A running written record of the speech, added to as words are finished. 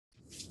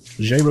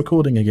J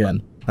recording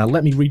again. Now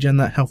let me regen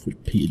that health which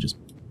Peter just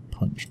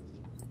punched.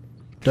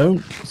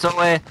 Don't. So,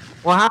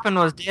 what happened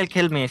was Dale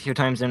killed me a few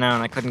times there now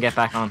and I couldn't get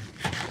back on.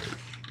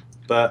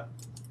 But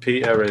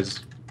Peter's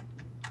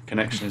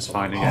connection is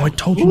fine again. Oh, I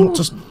told you not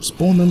to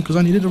spawn them because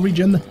I needed to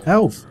regen the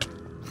health.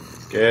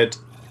 Good.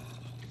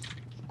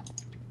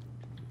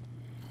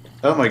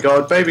 Oh my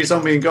god, baby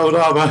zombie in gold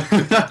armor.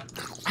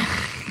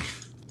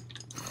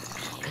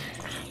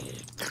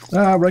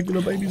 Ah,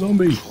 regular baby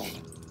zombie.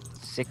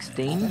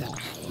 16?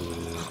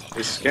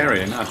 It's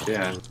scary enough,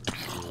 yeah.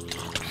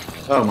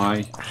 Oh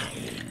my.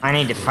 I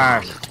need to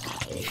fart.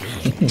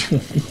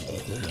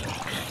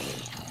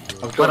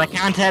 But I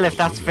can't tell if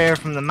that's fair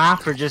from the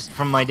map or just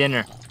from my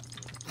dinner.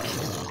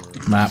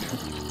 Map.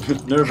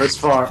 Nervous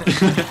fart.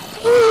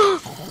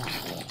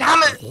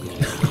 Damn it!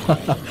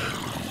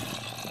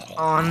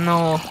 Oh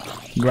no.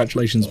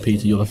 Congratulations,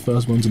 Peter. You're the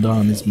first one to die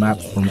on this map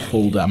from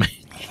full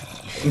damage.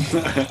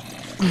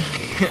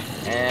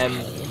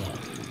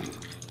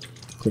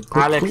 Quick,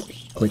 Alex.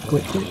 quick.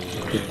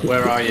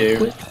 Where are you?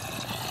 Quick.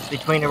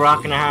 Between a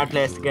rock and a hard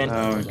place again.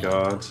 Oh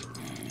god.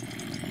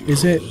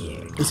 Is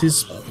his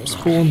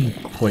spawn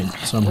point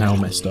somehow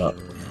messed up?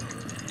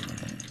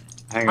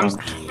 Hang I'm on.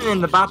 standing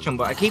in the bathroom,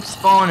 but I keep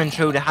spawning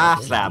through the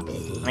half slab.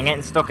 And I'm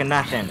getting stuck in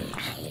that then.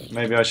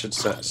 Maybe I should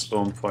set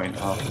spawn point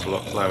half a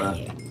block lower.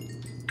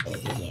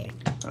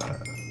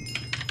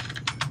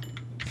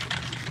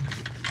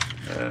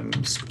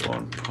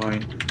 Spawn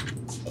point.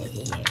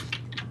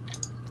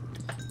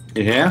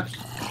 You here?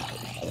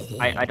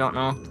 I don't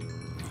know.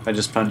 I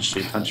just punched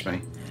you. Punch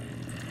me.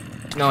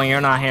 No,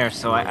 you're not here,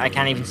 so I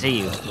can't even see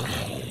you.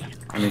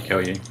 Let me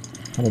kill you.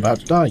 I'm about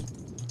to die.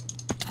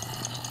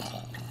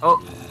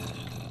 Oh.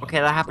 Okay,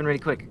 that happened really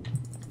quick.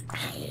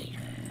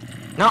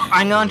 No,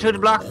 I'm going through the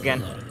block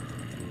again.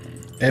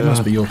 It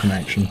must be your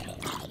connection.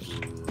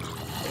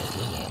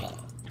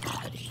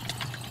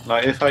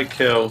 Like, if I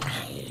kill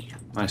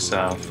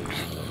myself...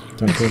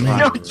 Don't kill me.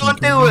 No, don't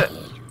do it!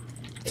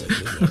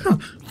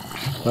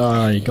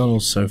 Ah, you've gone all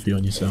Sophie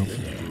on yourself.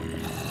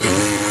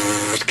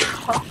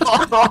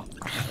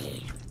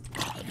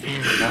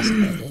 That's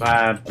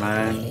bad,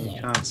 man. You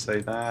can't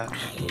say that.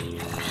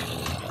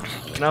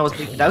 No, I was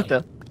bleeped out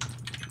though.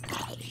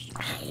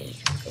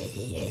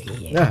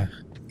 Yeah.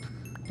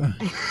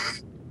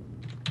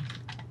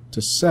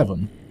 To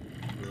 7.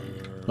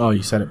 Oh,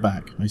 you set it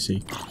back. I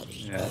see.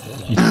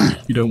 Yeah.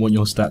 You don't want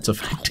your stats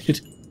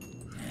affected.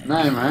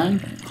 No,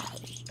 man.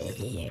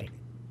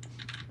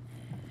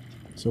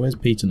 So where's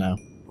Peter now?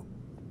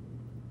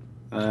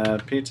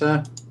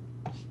 Peter?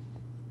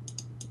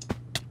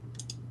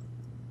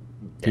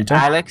 Peter?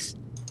 Alex?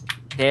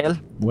 Dale?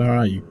 Where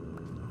are you?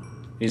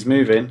 He's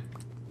moving.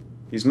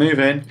 He's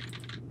moving.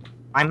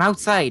 I'm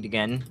outside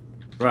again.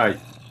 Right.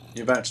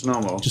 You're back to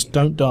normal. Just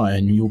don't die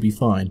and you'll be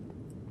fine.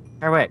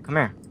 Here, wait, come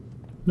here.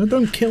 No,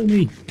 don't kill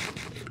me.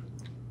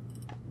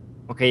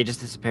 Okay, you just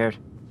disappeared.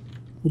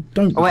 Well,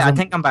 don't. Oh wait, I because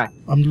think I'm back.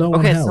 I'm low on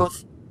Okay, health.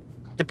 so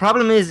the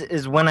problem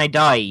is when I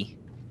die,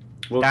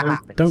 Well, that don't,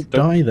 happens. Don't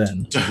die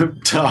then.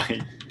 don't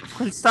die.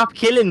 Well, stop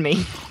killing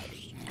me.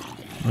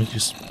 I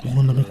just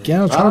want them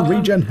again. I'm trying to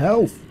regen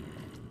health.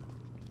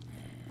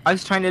 I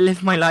was trying to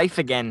live my life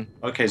again.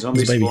 Okay,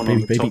 zombies Baby, spawn baby,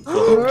 on the baby. top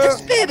floor.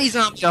 There's baby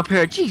zombie up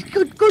here. Jeez,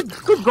 good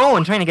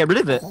going. Trying to get rid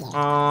of it.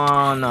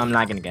 Oh no, I'm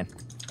lagging again.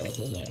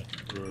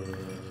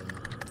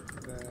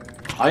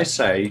 I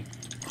say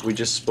we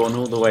just spawn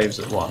all the waves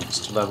at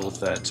once to level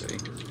 30.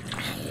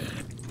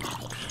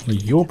 Well,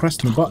 you're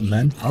pressing the button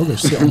then. I'll go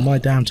sit on my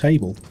damn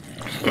table.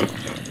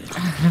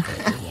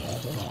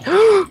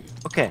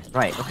 Okay,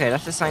 right. Okay,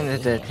 that's a sign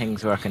that the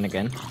thing's working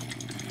again.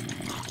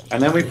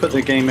 And then we put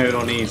the game mode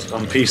on easy,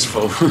 on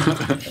peaceful.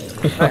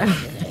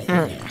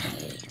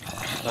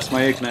 That's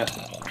my ignite.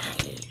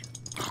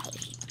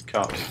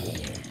 Cup.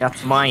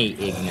 That's my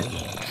ignite.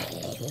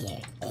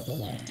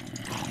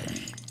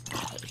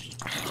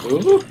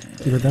 Ooh.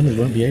 Yeah, but then we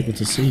won't be able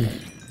to see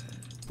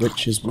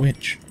which is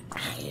which.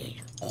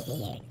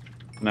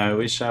 No,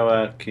 we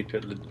shall keep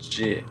it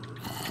legit.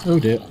 Oh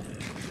dear.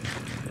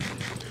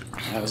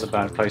 That was a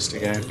bad place to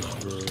go.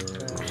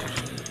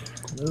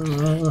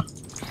 Uh,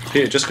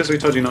 Peter, just because we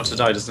told you not to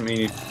die doesn't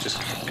mean you just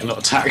cannot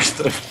attack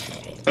them.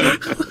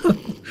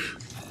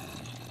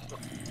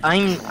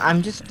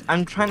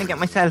 I'm trying to get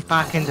myself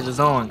back into the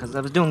zone because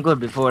I was doing good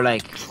before,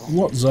 like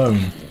what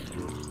zone?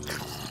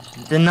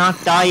 the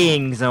not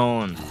dying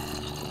zone.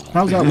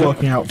 How's that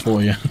working out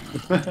for you?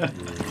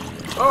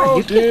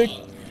 Oh dear!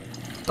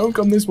 Don't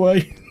come this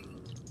way.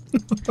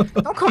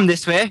 Don't come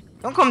this way.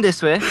 Don't come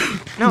this way.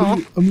 No.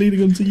 I'm leading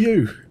them to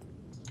you.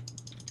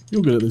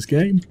 You're good at this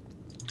game.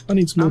 I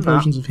need some more I'm not.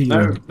 potions of No,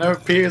 healing. no,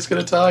 Peter's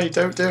gonna die.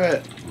 Don't do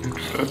it.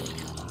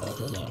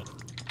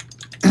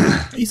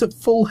 He's at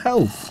full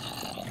health.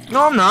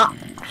 No, I'm not.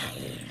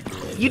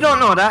 You don't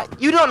know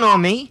that. You don't know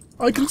me.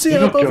 I can see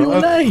it above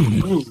your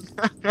name.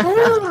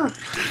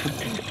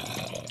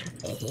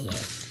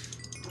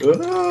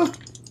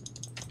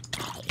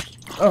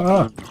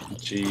 Ah,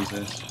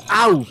 Jesus.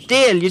 Ow,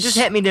 Dale, you just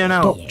hit me there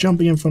now. stop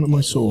jumping in front of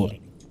my sword.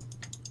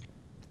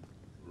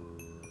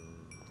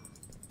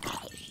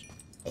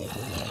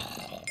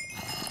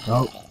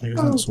 Oh, here's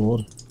that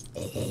sword.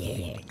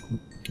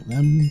 Get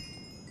them.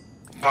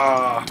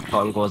 Ah,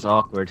 All goes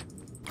awkward.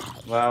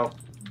 well,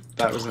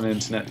 that was an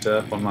internet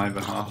derp on my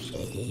behalf.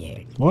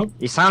 What?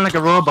 You sound like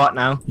a robot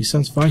now. He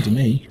sounds fine to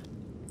me.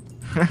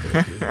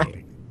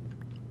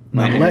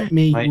 Now let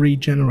me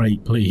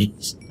regenerate,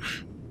 please.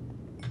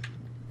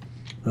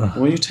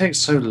 Why you take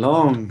so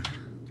long?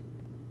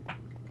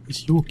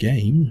 It's your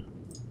game.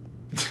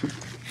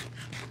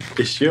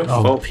 It's your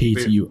Oh, fault.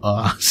 Peter, you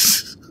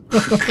ass.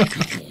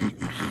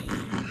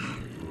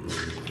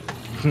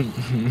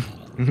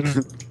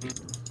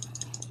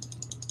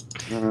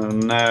 Oh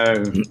no.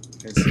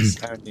 This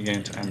is only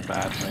going to end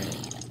badly.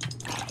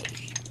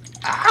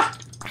 Ah!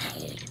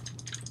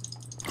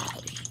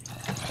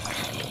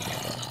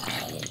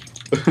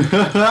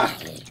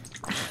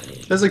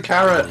 There's a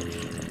carrot.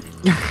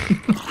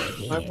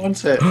 I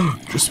want it.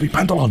 Just sweet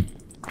Pantalon.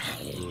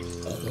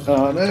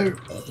 Oh no.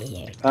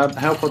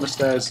 Help on the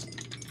stairs.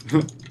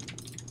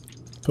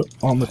 Put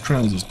on the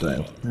trousers,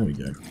 Dale. There we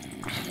go.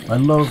 I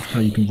love how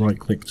you can right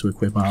click to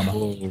equip armor.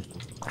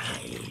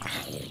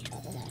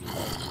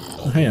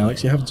 Oh, hey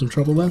Alex, you having some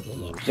trouble there?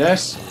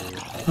 Yes.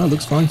 Oh,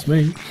 looks fine to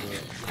me.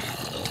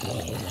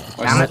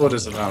 My sword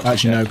is about.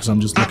 Actually no, because I'm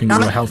just looking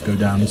at your health go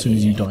down. As soon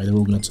as you die, they're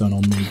all going to turn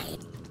on me.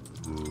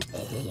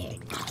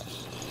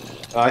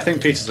 I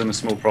think Peter's in a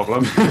small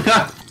problem.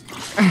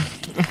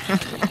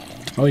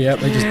 Oh yeah,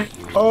 they just...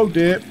 Oh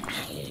dear.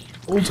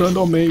 All turned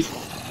on me.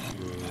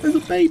 There's a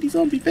baby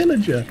zombie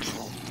villager.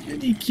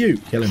 Isn't he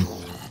cute? Kill him.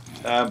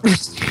 I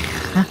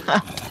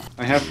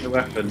have the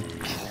weapon.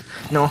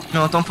 No,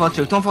 don't fall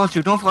through, don't fall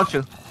through, don't fall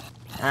through.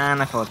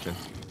 And I fall through.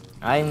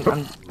 I'm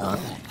done.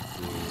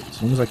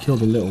 As long as I kill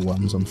the little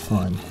ones, I'm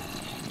fine.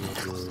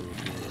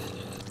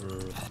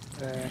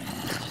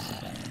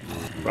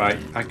 Right,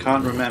 I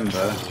can't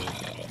remember.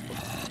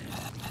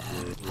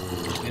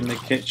 In the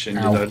kitchen,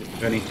 did I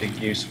do anything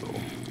useful?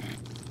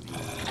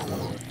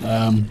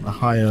 A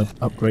higher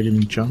upgraded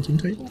enchanting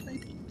table,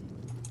 maybe?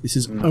 This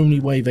is only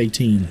wave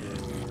 18.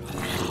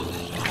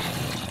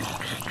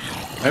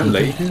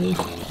 Only?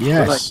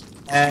 Yes.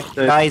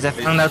 Guys, I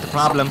found out the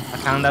problem.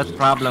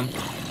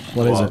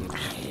 What is it?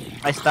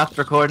 I stopped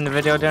recording the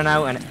video there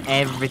now, and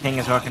everything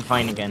is working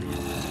fine again.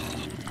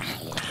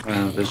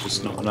 There's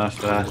just not enough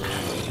there.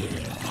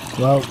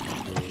 Well...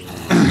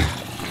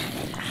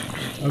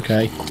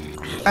 okay.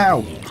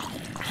 Ow!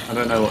 I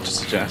don't know what to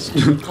suggest.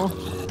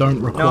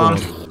 Don't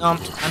record. I'm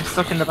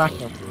stuck in the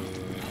background.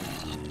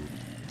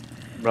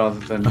 Rather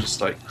than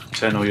just like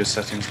turn all your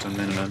settings to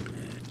minimum.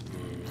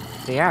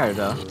 They are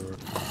though.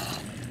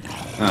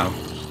 Oh.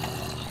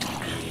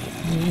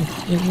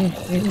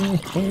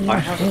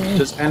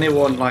 Does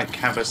anyone like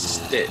have a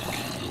stick?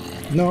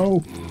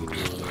 No!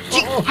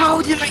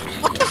 How did I?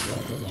 What the?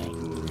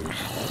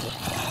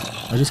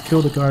 I just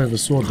killed a guy with a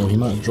sword though, he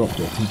might have dropped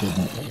it. He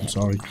didn't. I'm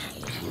sorry.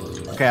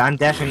 Okay, I'm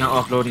definitely not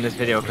uploading this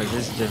video because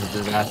this is just a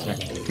disaster.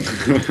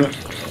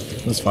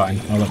 That's fine,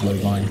 I'll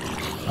upload mine.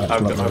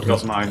 I've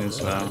got mine as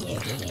well.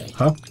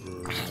 Huh?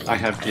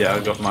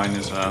 I've got mine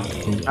as well.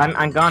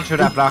 I'm gone through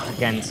that block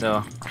again,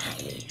 so...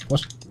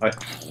 What? Right.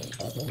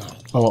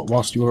 Oh, what,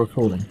 whilst you were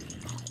recording?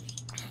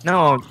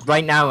 No,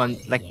 right now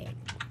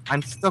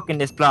I'm stuck in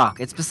this block.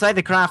 It's beside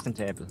the crafting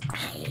table.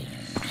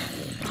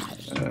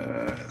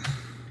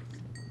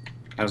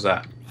 How's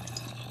that?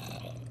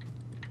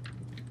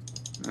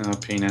 Oh,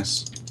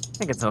 penis. I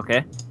think it's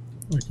okay.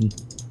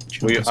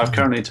 I've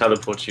currently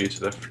teleported you to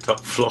the top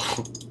floor.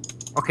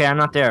 Okay, I'm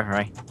not there,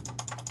 right?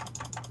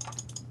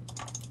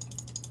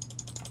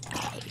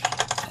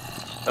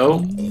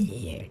 Oh,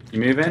 you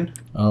moving?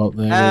 Oh,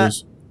 there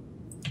goes...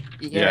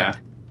 Yeah.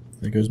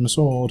 There goes my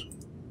sword.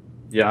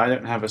 Yeah, I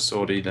don't have a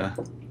sword either.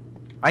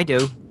 I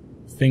do.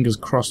 Fingers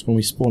crossed when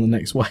we spawn the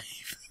next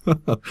wave.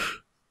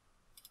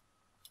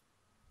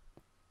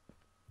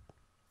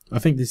 I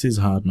think this is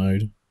hard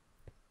mode.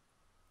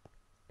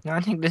 No,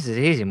 I think this is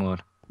easy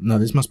mode. No,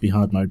 this must be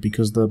hard mode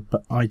because the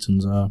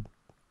items are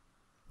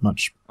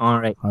much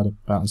Alright. harder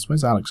balanced.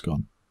 Where's Alex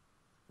gone?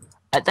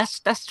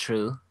 That's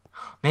true.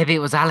 Maybe it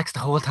was Alex the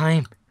whole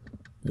time.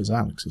 It was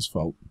Alex's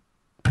fault.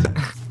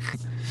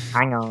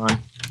 Hang on.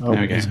 Oh,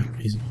 okay.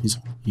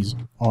 he's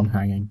on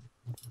hanging.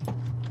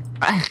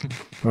 I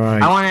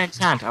Right. want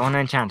to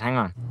enchant. Hang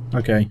on.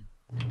 Okay.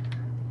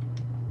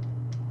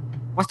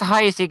 What's the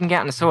highest you can get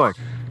on the sword?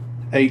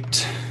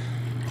 8.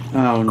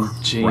 Oh,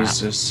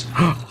 Jesus.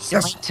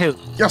 Yes! 2.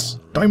 Yes!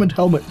 Diamond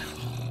helmet!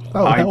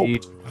 That'll I help.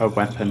 need a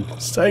weapon.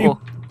 Same.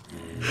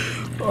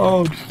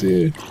 Oh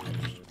dear.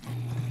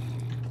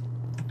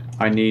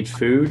 I need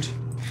food.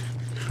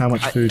 How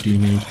much food do you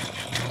need?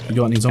 You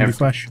got any zombie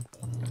flesh?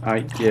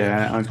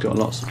 Yeah, I've got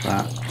lots of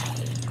that.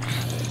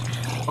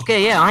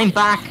 Okay, yeah, I'm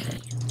back.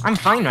 I'm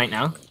fine right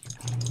now.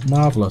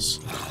 Marvellous.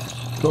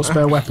 Got a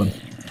spare weapon?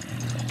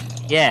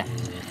 Yeah.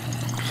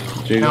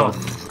 Do you got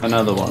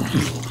another one?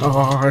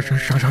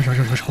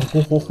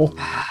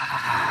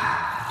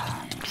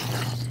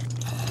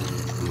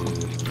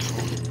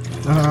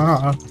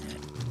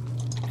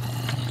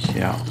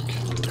 Yeah.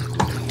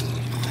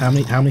 How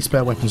many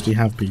spare weapons do you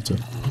have, Peter?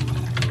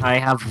 I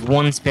have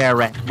one spare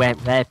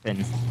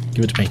weapon.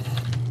 Give it to me.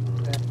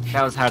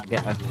 That was hard to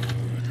get.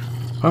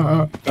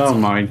 Oh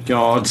my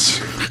god.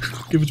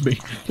 Give it to me,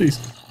 please.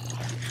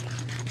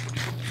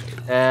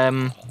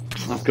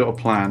 I've got a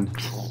plan.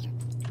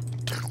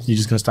 You're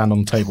just gonna stand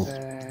on the table.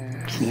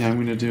 Yeah, I'm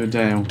gonna do a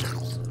Dale.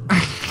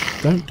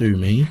 Don't do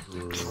me.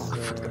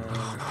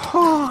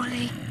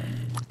 Holy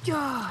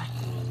God!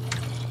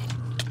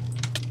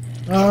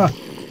 Ah!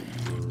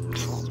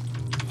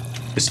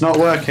 It's not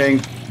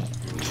working.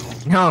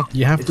 No,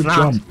 You have it's to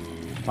not. jump.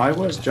 I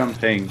was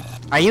jumping.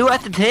 Are you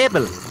at the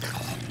table?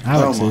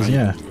 Alex oh my is,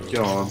 yeah.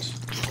 god.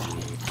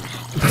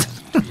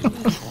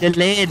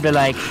 Delayed by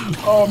like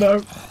Oh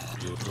no!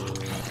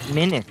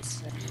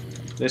 minutes.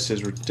 This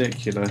is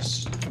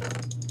ridiculous.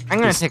 I'm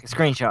gonna take a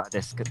screenshot of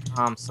this because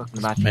I'm stuck in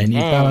the battery. Menu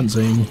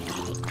balancing.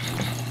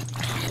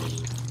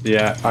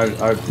 Yeah,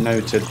 I've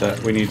noted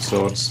that we need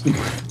swords.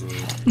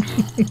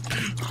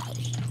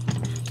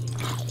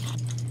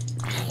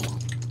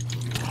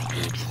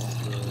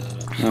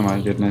 Oh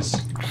my goodness.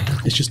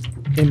 It's just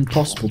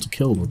impossible to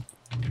kill them.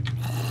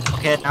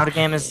 Okay, now the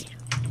game is.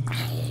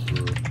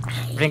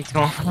 Everything's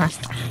going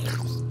fast.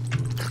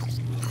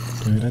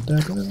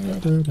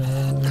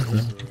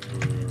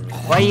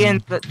 Why are you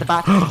in the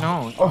battery?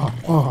 No.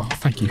 Oh,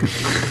 thank you.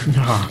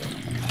 Ah.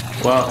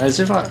 Well, as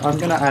if I'm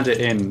going to add it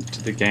in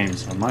to the game,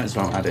 so I might as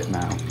well add it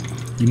now.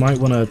 You might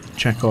want to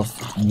check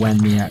off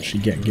when we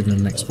actually get given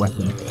the next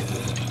weapon.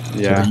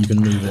 Yeah. So that you can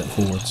move it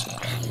forwards.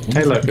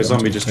 Hey look, a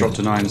zombie just dropped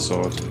an iron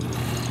sword.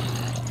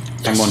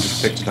 And one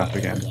just picked it up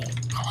again.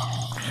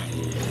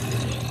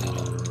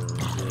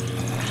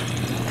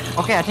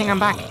 Okay, I think I'm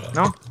back.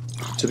 No?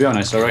 To be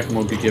honest, I reckon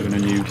we'll be given a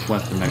new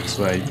weapon next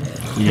wave.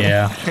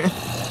 Yeah.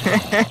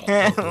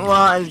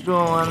 What is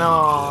going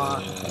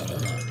on?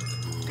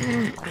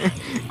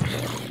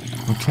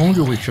 I told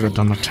you we should have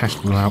done the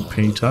test without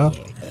Peter.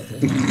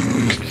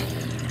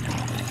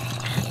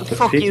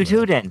 Fuck you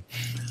too then.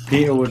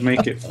 Peter would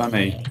make it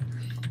funny.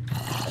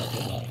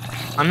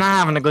 I'm not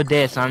having a good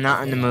day, so I'm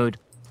not in the mood.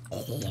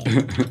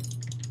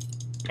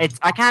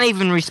 I can't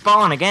even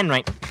respawn again,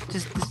 right?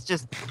 Just.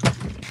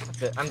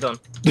 That's it. I'm done.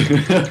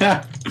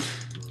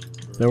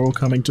 They're all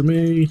coming to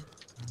me.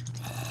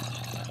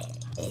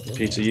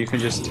 Peter, you can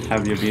just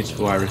have your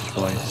beautiful Irish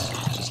voice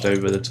just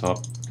over the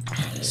top.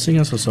 Sing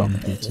us a song,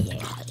 Peter.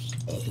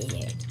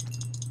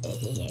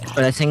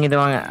 But I sing you the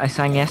one I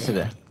sang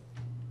yesterday.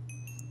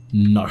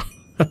 No.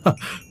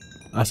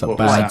 That's a What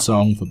was bad that?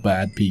 song for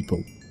bad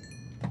people.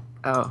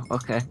 Oh,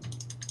 okay.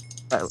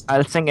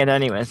 I'll sing it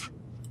anyways.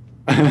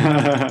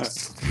 I'll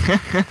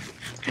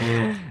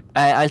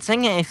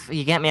sing it if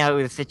you get me out of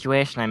the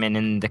situation I'm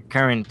in the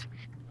current.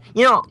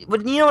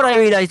 But you know what I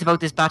realised about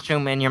this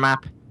bathroom in your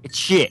map? It's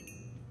shit.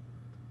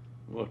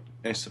 Well,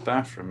 it's a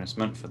bathroom, it's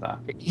meant for that.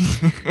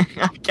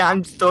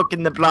 I'm stuck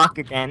in the block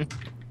again.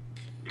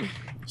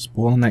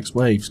 Spawn the next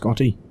wave,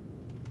 Scotty.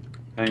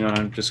 Hang on,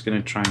 I'm just going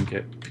to try and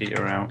get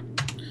Peter out.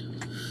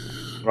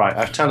 Right,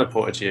 I've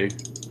teleported you.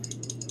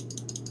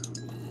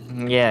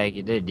 Yeah,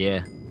 you did,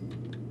 yeah.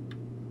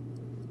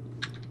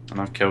 And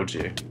I've killed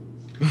you.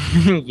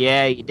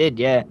 Yeah, you did,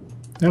 yeah.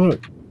 Hey,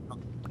 look.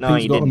 No,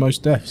 Who's you got the didn't.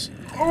 most deaths?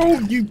 Oh,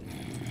 you...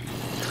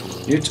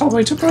 You told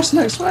me to press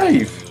next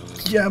wave!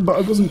 Yeah, but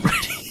I wasn't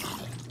ready.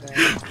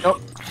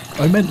 Nope.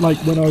 I meant like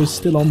when I was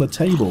still on the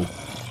table.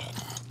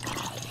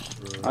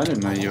 I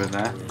didn't know you were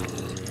there.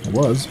 I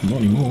was, not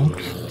anymore.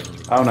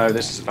 Oh no,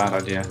 this is a bad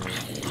idea.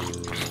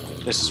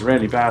 This is a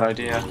really bad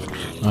idea.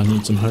 I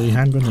need some holy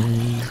hand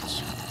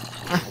grenades.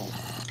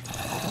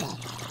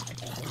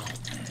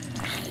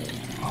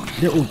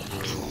 Little...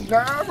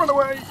 Ah, run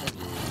away!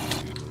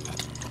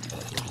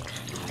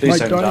 Please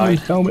My don't diamond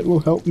die. helmet will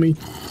help me.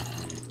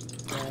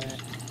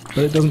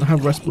 But it doesn't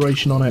have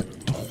respiration on it.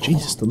 Oh,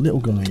 Jesus, the little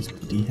guys.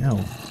 Bloody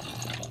hell.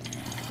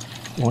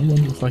 Oh, I wonder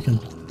if I can...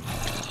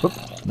 Oop,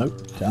 nope,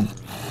 damn.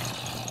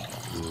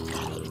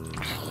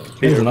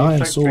 There's an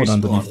iron sword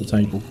underneath the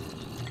table.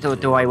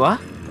 Do I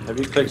what? Have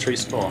you clicked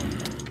respawn?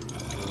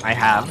 I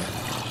have.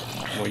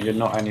 Well, you're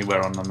not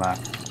anywhere on the map.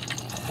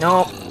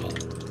 No.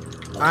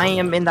 I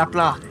am in that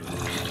block.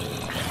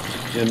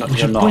 You're not. We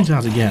You're should point not.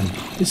 out again,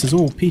 this is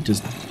all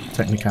Peter's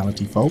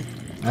technicality fault,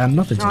 and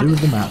nothing to do with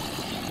the map.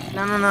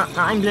 No,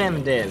 I'm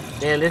blaming Dale.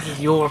 Dale, this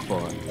is your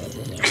fault.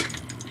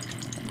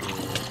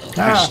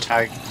 Ah,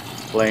 Hashtag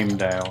blame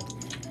Dale.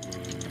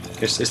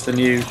 Is this the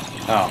new?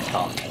 Oh,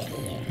 fuck.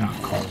 oh,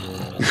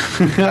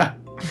 God.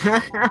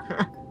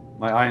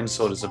 My iron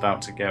sword is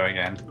about to go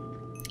again.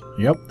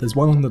 Yep, there's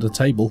one under the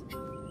table.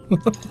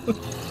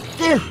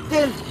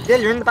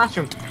 Dale, you're in the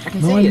bathroom. I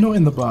can No, see I'm you. not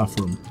in the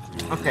bathroom.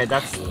 Okay,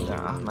 that's.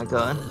 Oh my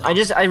god.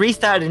 I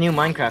restarted a new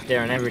Minecraft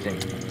there and everything.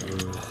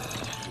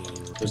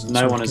 There's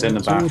no one is in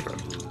the bathroom.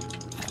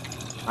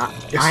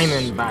 I'm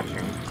in the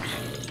bathroom.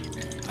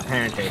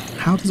 Apparently.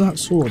 How does that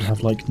sword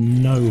have like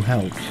no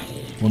health?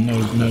 Or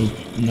no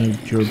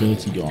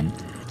durability gone?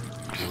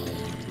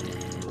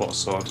 What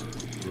sword?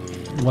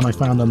 The one I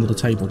found under the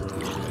table.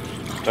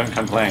 Don't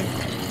complain.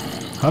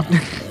 Huh?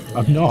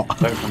 I'm not.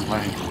 Don't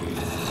complain.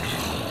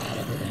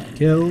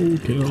 Kill,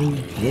 kill,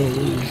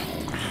 kill.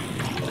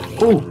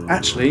 Oh,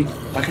 actually,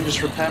 I can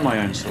just repair my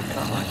own sword,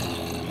 can't I?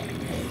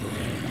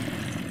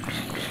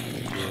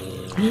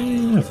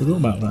 Yeah, I forgot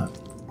about that.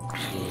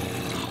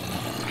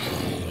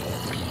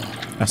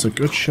 That's a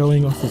good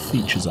showing off of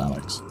features,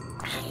 Alex.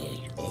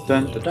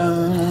 Dun, dun,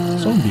 dun.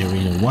 Zombie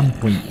Arena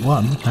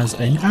 1.1 has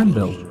an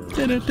anvil.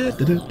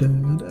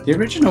 The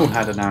original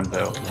had an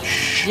anvil.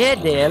 Yeah,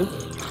 Dale.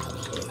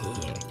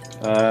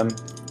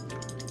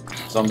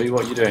 Zombie,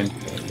 what are you doing?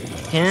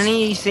 Can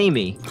any of you see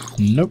me?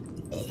 Nope.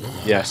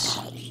 Yes.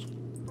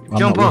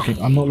 Jump up.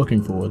 I'm not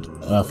looking forward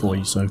for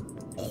you, so.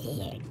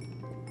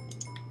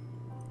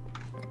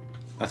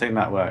 I think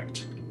that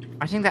worked.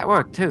 I think that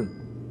worked too.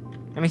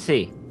 Let me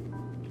see.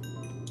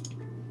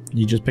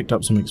 You just picked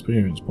up some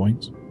experience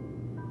points.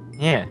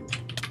 Yeah.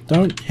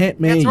 Don't hit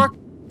me. It's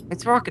working.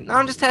 It's working. No,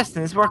 I'm just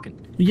testing. It's working.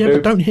 Yeah,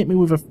 but don't hit me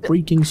with a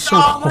freaking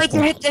sword. Oh, why'd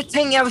you hit the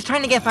thing? I was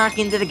trying to get back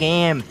into the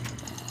game.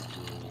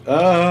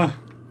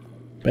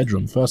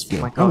 Bedroom, first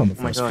floor. Oh my I'm god. on the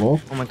Oh my first god.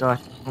 floor. Oh my god.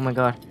 Oh my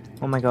god.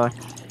 Oh my god.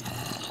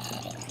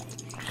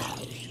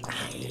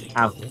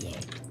 Ow.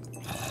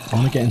 I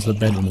want to get into the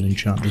bedroom and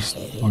enchant this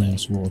iron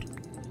sword.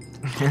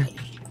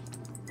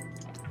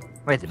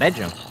 Wait, the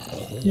bedroom?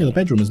 Yeah, the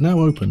bedroom is now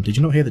open. Did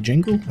you not hear the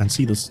jingle and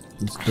see the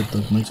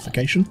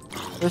notification?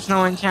 There's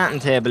no enchanting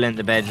table in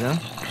the bedroom.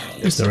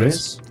 Yes, there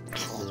is.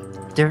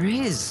 There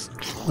is.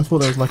 I thought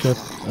there was like a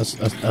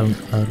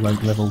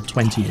like level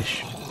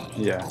 20-ish.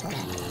 Yeah.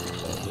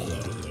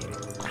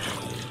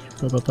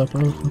 Oh,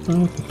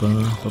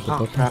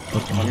 crap.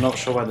 I'm not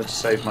sure whether to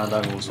save my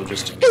levels or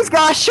just... He's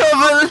got a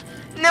shovel!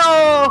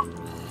 No!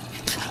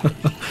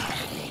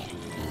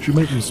 Should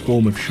make them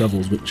spawn with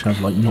shovels which have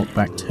like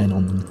knockback 10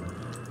 on them.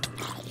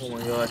 Oh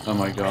my god. Oh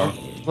my god.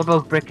 What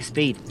about brick of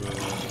speed?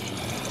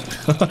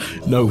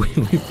 No,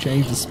 we've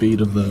changed the speed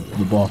of the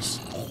boss.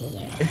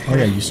 Oh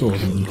yeah, you saw,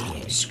 didn't you?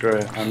 Screw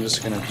it, I'm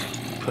just gonna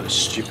put a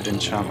stupid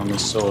enchant on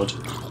this sword.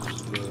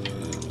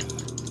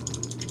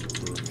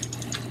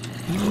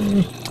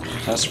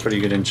 That's a pretty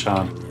good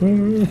enchant.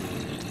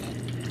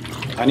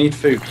 I need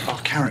food. Oh,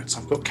 carrots.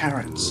 I've got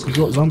carrots. You've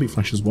got zombie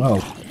flesh as well.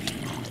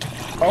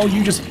 Oh,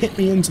 you just hit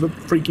me into the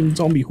freaking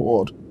zombie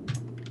horde.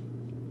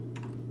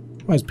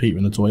 Where's Peter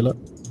in the toilet?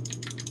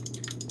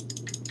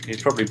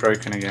 He's probably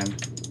broken again.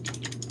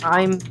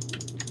 I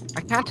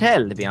can't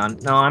tell, to be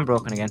honest. No, I'm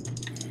broken again.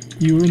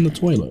 You were in the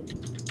toilet.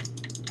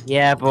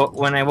 Yeah, but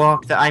when I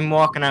walked, I'm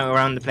walking out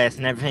around the place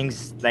and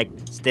everything's, like,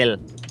 still.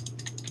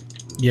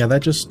 Yeah,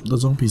 the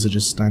zombies are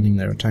just standing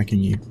there attacking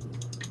you.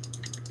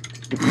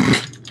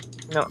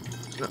 No,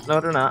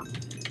 they're not.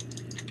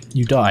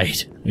 You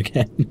died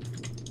again.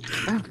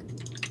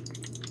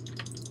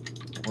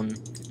 1,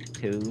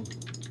 2.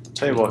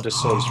 Tell you what, this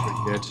sword's pretty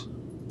good.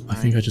 I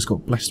think I just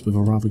got blessed with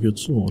a rather good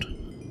sword.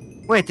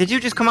 Wait, did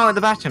you just come out of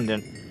the bathroom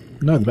then?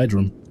 No, the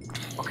bedroom.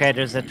 Okay,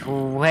 there's a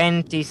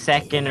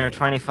 20-second or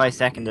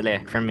 25-second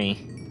delay for me.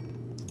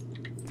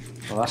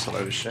 Well, that's a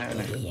load of shit,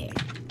 isn't it?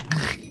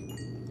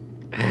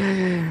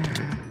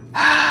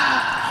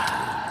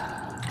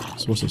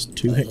 So what's this,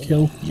 2-hit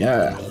kill?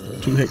 Yeah,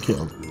 2-hit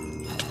kill.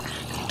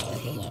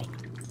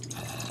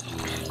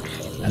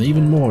 And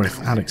even more if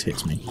Alex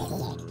hits me.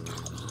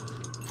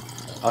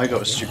 I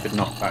got a stupid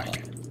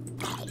knockback.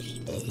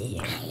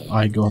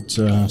 I got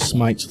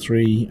Smite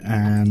 3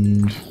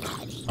 and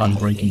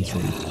Unbreaking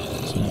 3.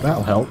 So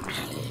that'll help.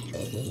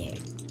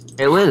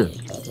 It will.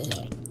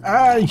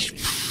 Aye!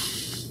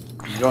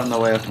 You got in the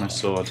way of my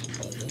sword.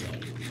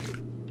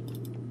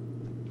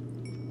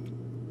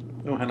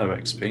 Oh, hello,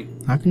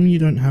 XP. How come you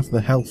don't have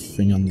the health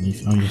thing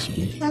underneath? Oh, yes,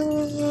 you do.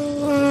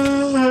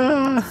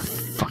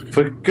 Fuck.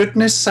 For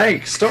goodness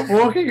sake, stop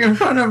walking in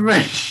front of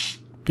me!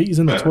 Peter's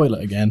in the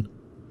toilet again.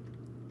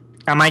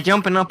 Am I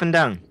jumping up and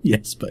down?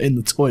 Yes, but in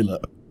the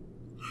toilet.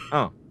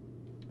 Oh.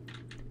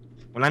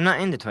 Well, I'm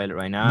not in the toilet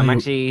right now. No, I'm you're-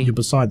 actually... You're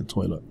beside the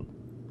toilet.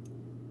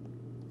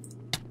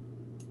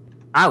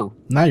 Ow.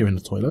 Now you're in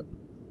the toilet.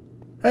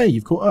 Hey,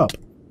 you've caught up.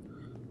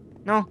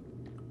 No,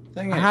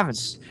 Thing I is,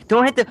 haven't.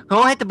 Don't hit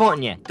the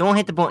button yet. Don't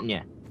hit the button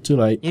yet. Too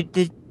late. You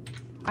did...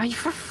 Are you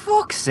for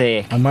fuck's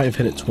sake? I might have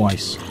hit it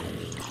twice.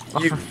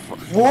 Oh, You- for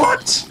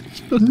What?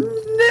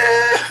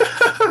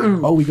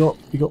 No! Oh, we got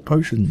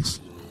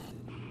potions.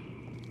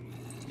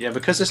 Yeah,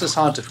 because this is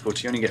hard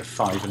difficulty, you only get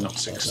 5 and not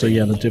 16. So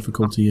yeah, the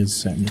difficulty is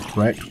set in the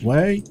correct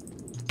way.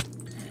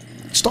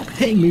 Stop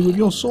hitting me with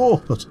your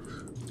sword!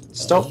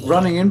 Stop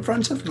running in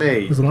front of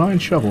me! There's an iron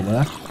shovel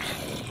there.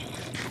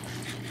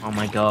 Oh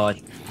my god.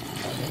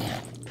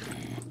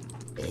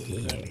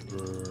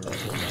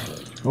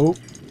 Oh,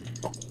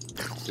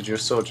 Did your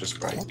sword just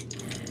break?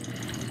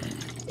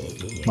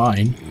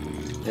 mine?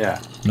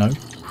 Yeah, No,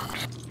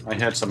 I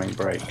heard something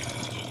break.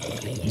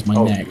 it's my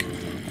Oh. neck.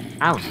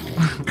 Ow.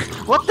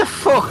 What the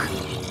fuck?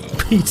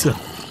 Peter!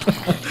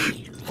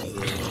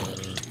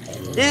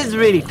 This is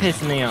really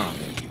pissing me off.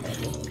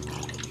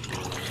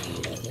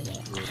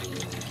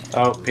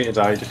 Oh, Peter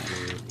died.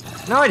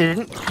 No, I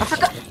didn't. I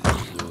forgot.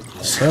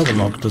 Server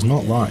log does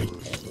not lie.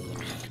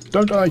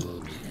 Don't die!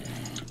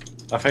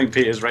 I think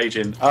Peter's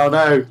raging. Oh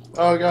no!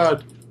 Oh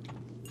god!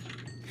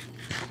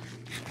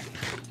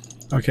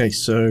 Okay,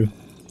 so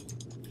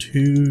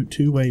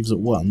two waves at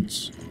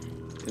once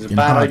It's a in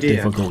bad hard idea.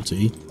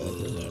 difficulty.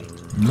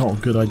 Not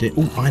a good idea.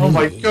 Oh, iron Oh ingot.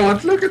 my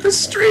god, look at the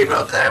stream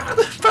up there with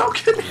the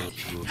balcony!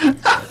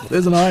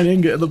 There's an iron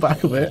ingot at the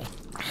back of it.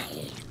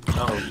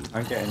 Oh,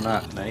 I'm getting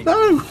that, mate.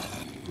 No!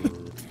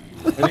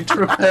 I need to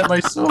repair my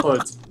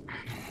sword.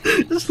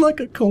 It's like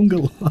a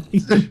conga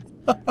line.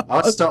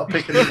 I'll start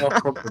picking them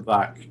up from the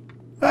back.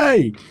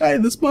 Hey,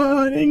 that's my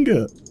iron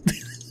ingot.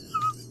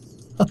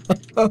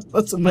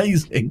 That's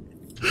amazing.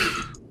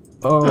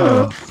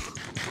 Oh,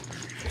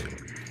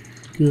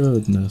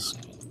 goodness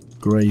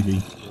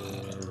gravy.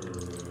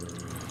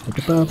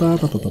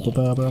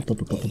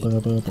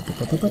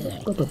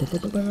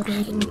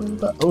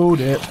 Oh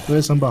dear,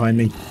 there's some behind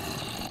me.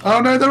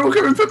 Oh no, they're all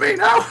coming for me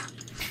now!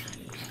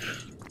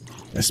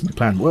 Yes, my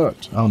plan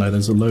worked. Oh no,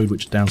 there's a load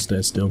which is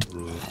downstairs still.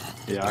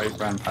 Yeah, I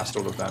ran past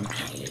all of them.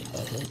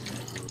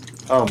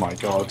 Oh my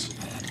god.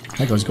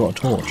 That guy's got a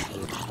torch.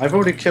 I've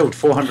already killed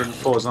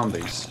 404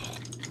 zombies.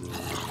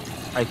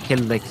 I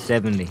killed like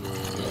 70.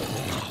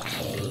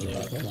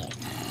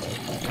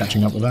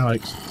 Catching up with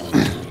Alex.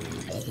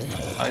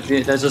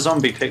 There's a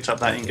zombie picked up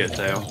that ingot,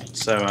 Dale,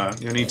 so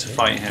you'll need to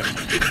fight him.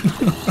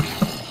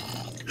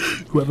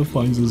 Whoever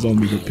finds the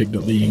zombie that picked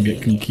up the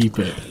ingot can keep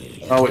it.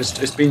 Oh,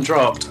 it's been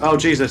dropped. Oh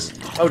Jesus!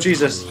 Oh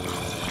Jesus!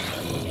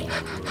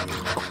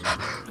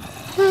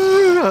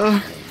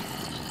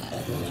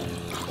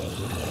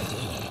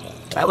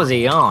 That was a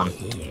yawn.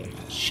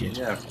 Shit.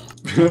 Yeah,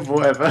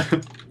 whatever.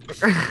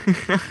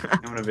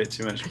 Having a bit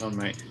too much fun,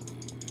 mate.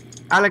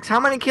 Alex, how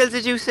many kills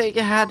did you say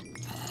you had?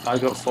 I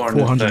got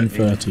 430.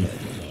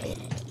 430.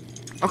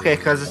 Okay,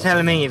 because it's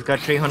telling me you've got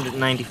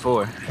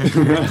 394.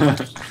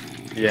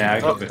 Yeah,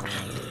 I got it.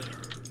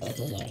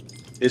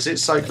 Is it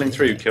cycling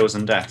through kills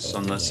and deaths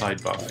on the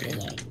sidebar for you?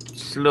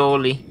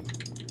 Slowly.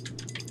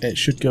 It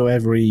should go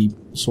every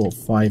sort of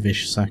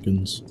 5-ish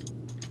seconds.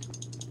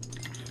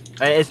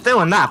 It's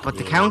doing that, but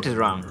the count is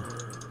wrong.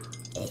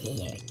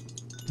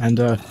 And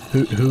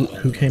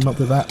who came up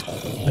with that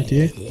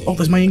idea? Oh,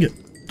 there's my ingot.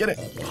 Get it.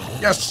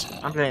 Yes.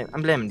 I'm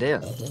blaming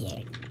Dale.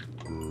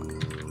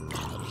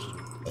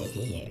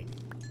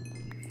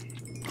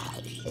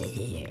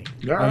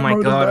 Yeah, Oh my mowed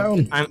him god,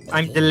 down.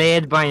 I'm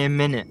delayed by a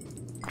minute.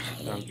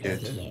 Oh,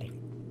 good.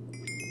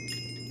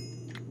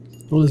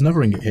 Oh, there's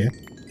another ingot here.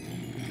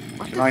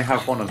 Can I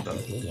have one of them?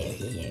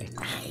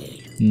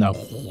 No.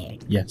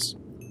 Yes.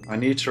 I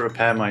need to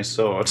repair my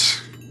sword.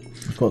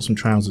 I've got some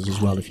trousers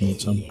as well if you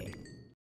need some.